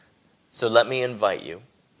So let me invite you,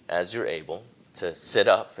 as you're able, to sit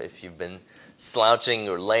up. If you've been slouching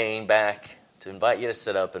or laying back, to invite you to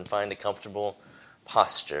sit up and find a comfortable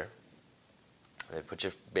posture.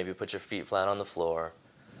 Maybe put your feet flat on the floor,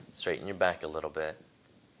 straighten your back a little bit.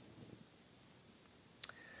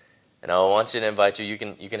 And I want you to invite you, you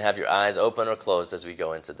can have your eyes open or closed as we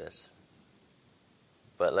go into this.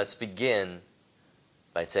 But let's begin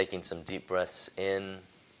by taking some deep breaths in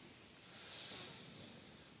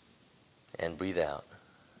and breathe out.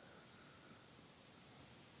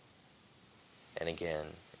 And again.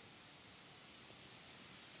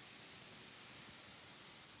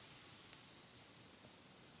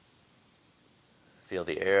 Feel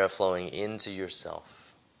the air flowing into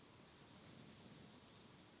yourself.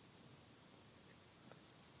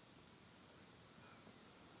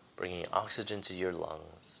 Bringing oxygen to your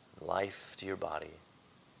lungs, life to your body.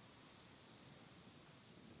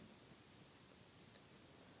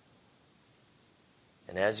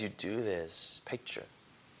 And as you do this, picture,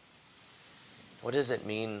 what does it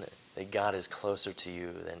mean that God is closer to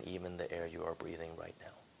you than even the air you are breathing right now?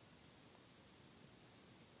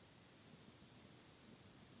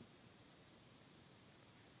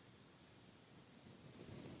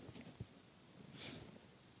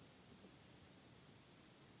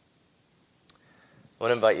 I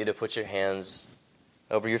want to invite you to put your hands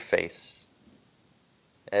over your face,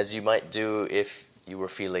 as you might do if you were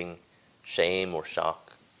feeling shame or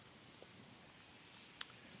shock.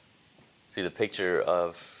 See the picture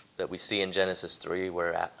that we see in Genesis 3,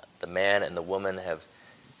 where the man and the woman have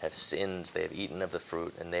sinned, they have eaten of the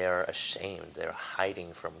fruit, and they are ashamed. They're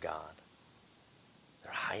hiding from God.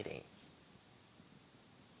 They're hiding.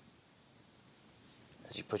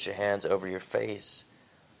 As you put your hands over your face,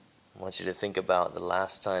 I want you to think about the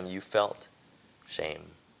last time you felt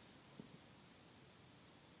shame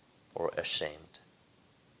or ashamed.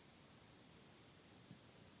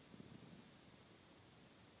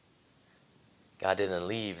 God didn't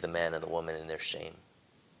leave the man and the woman in their shame.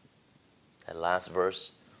 That last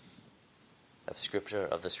verse of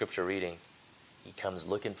the scripture reading, he comes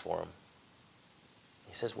looking for them.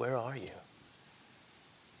 He says, "Where are you?"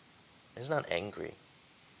 He's not angry.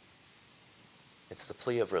 It's the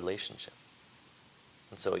plea of relationship.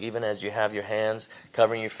 And so even as you have your hands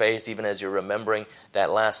covering your face, even as you're remembering that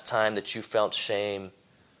last time that you felt shame,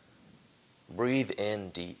 breathe in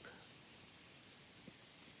deep.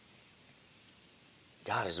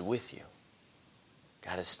 God is with you.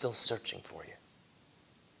 God is still searching for you.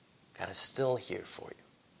 God is still here for you.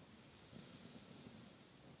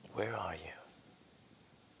 Where are you?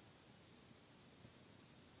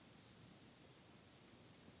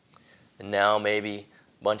 And now maybe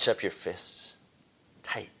bunch up your fists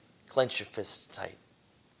tight. Clench your fists tight.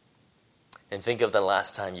 And think of the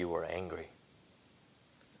last time you were angry.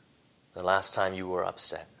 The last time you were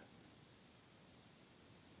upset.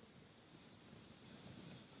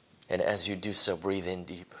 And as you do so, breathe in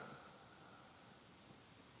deep.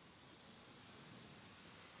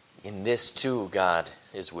 In this too, God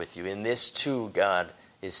is with you. In this too, God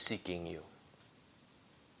is seeking you,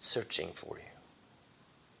 searching for you.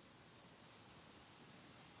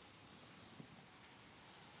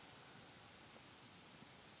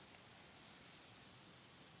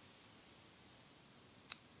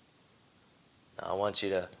 Now I want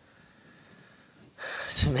you to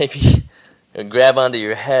maybe grab onto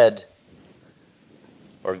your head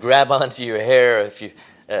or grab onto your hair if you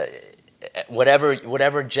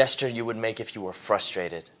whatever gesture you would make if you were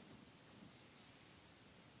frustrated.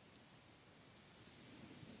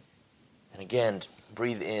 And again,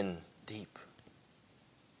 breathe in deep.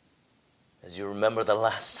 As you remember the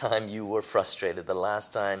last time you were frustrated, the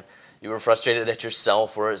last time you were frustrated at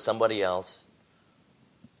yourself or at somebody else.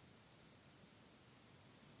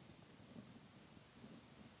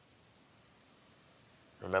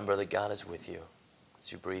 Remember that God is with you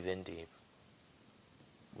as you breathe in deep.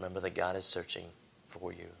 Remember that God is searching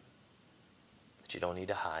for you, that you don't need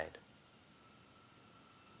to hide.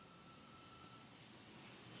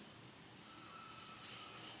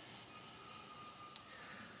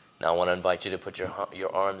 Now I want to invite you to put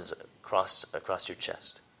your arms across your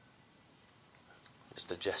chest. Just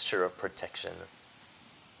a gesture of protection,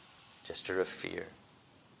 gesture of fear,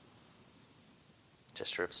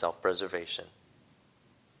 gesture of self-preservation.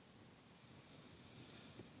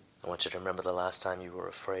 I want you to remember the last time you were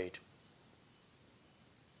afraid.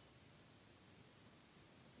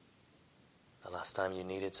 The last time you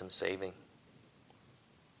needed some saving.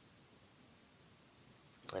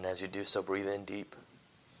 And as you do so, breathe in deep.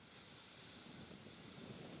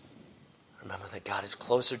 Remember that God is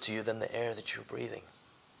closer to you than the air that you're breathing.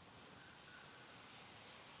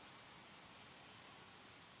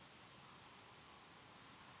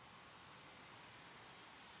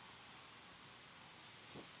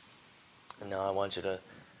 now I want you to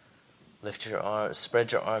lift your arms,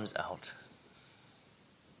 spread your arms out.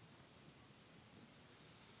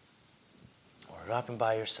 Or wrapping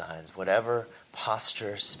by your sides, whatever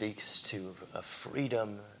posture speaks to a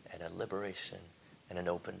freedom and a liberation and an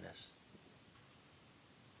openness.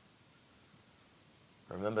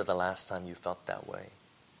 Remember the last time you felt that way.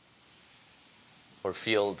 Or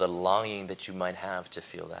feel the longing that you might have to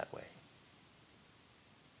feel that way.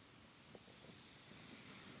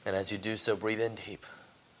 And as you do so, breathe in deep.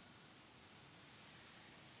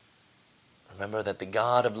 Remember that the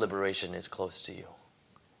God of liberation is close to you.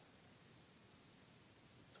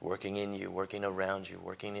 Working in you, working around you,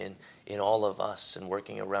 working in all of us and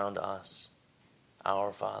working around us.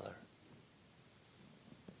 Our Father.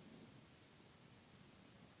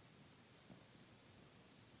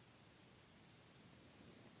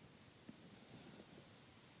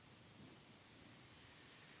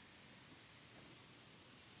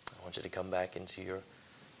 I want you to come back into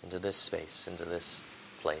this space, into this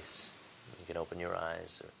place. You can open your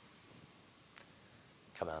eyes or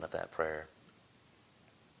come out of that prayer.